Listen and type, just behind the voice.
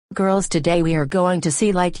Girls, today we are going to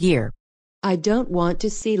see Lightyear. I don't want to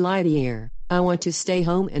see lightyear. I want to stay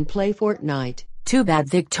home and play Fortnite. Too bad,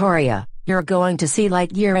 Victoria. You're going to see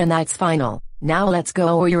Lightyear and that's final. Now let's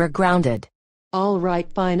go or you're grounded.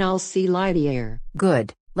 Alright, fine, I'll see lightyear.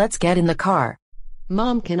 Good. Let's get in the car.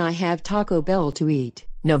 Mom, can I have Taco Bell to eat?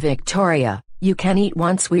 No, Victoria. You can eat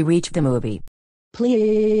once we reach the movie.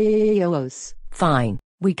 Please. Fine.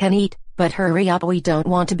 We can eat, but hurry up, we don't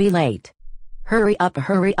want to be late. Hurry up,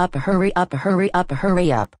 hurry up, hurry up, hurry up,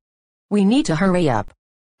 hurry up. We need to hurry up.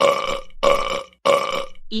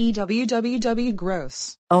 EWWW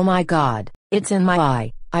gross. Oh my god, it's in my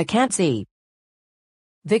eye. I can't see.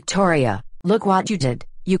 Victoria, look what you did.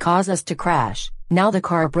 You caused us to crash. Now the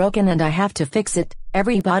car broken and I have to fix it.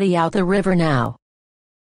 Everybody out the river now.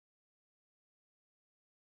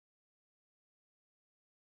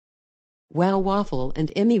 Wow, Waffle and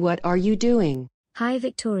Emmy, what are you doing? Hi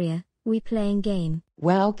Victoria, we playing game.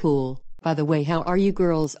 Wow, cool. By the way, how are you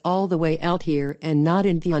girls all the way out here and not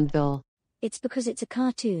in Vianville? It's because it's a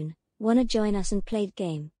cartoon. Wanna join us and play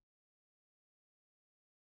game?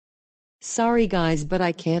 Sorry guys, but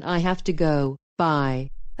I can't, I have to go. Bye.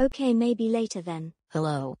 Okay, maybe later then.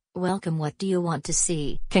 Hello, welcome, what do you want to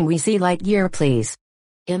see? Can we see Lightyear, please?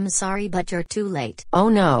 I'm sorry, but you're too late. Oh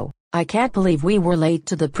no, I can't believe we were late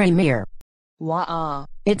to the premiere. Wah.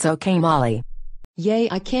 It's okay, Molly. Yay,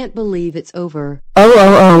 I can't believe it's over.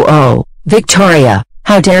 Oh, Victoria,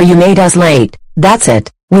 how dare you made us late. That's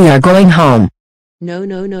it, we are going home. No.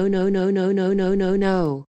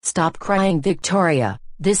 Stop crying, Victoria.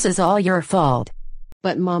 This is all your fault.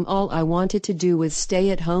 But Mom, all I wanted to do was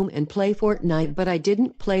stay at home and play Fortnite, but I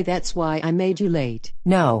didn't play, that's why I made you late.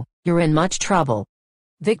 No, you're in much trouble.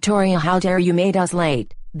 Victoria, how dare you made us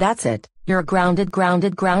late. That's it, you're grounded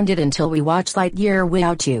until we watch Lightyear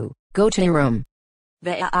without you. Go to your room.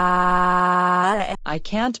 I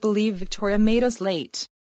can't believe Victoria made us late.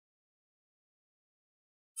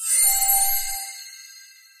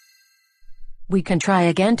 We can try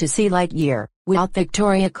again to see Lightyear without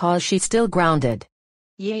Victoria cause she's still grounded.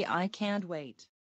 Yay, I can't wait.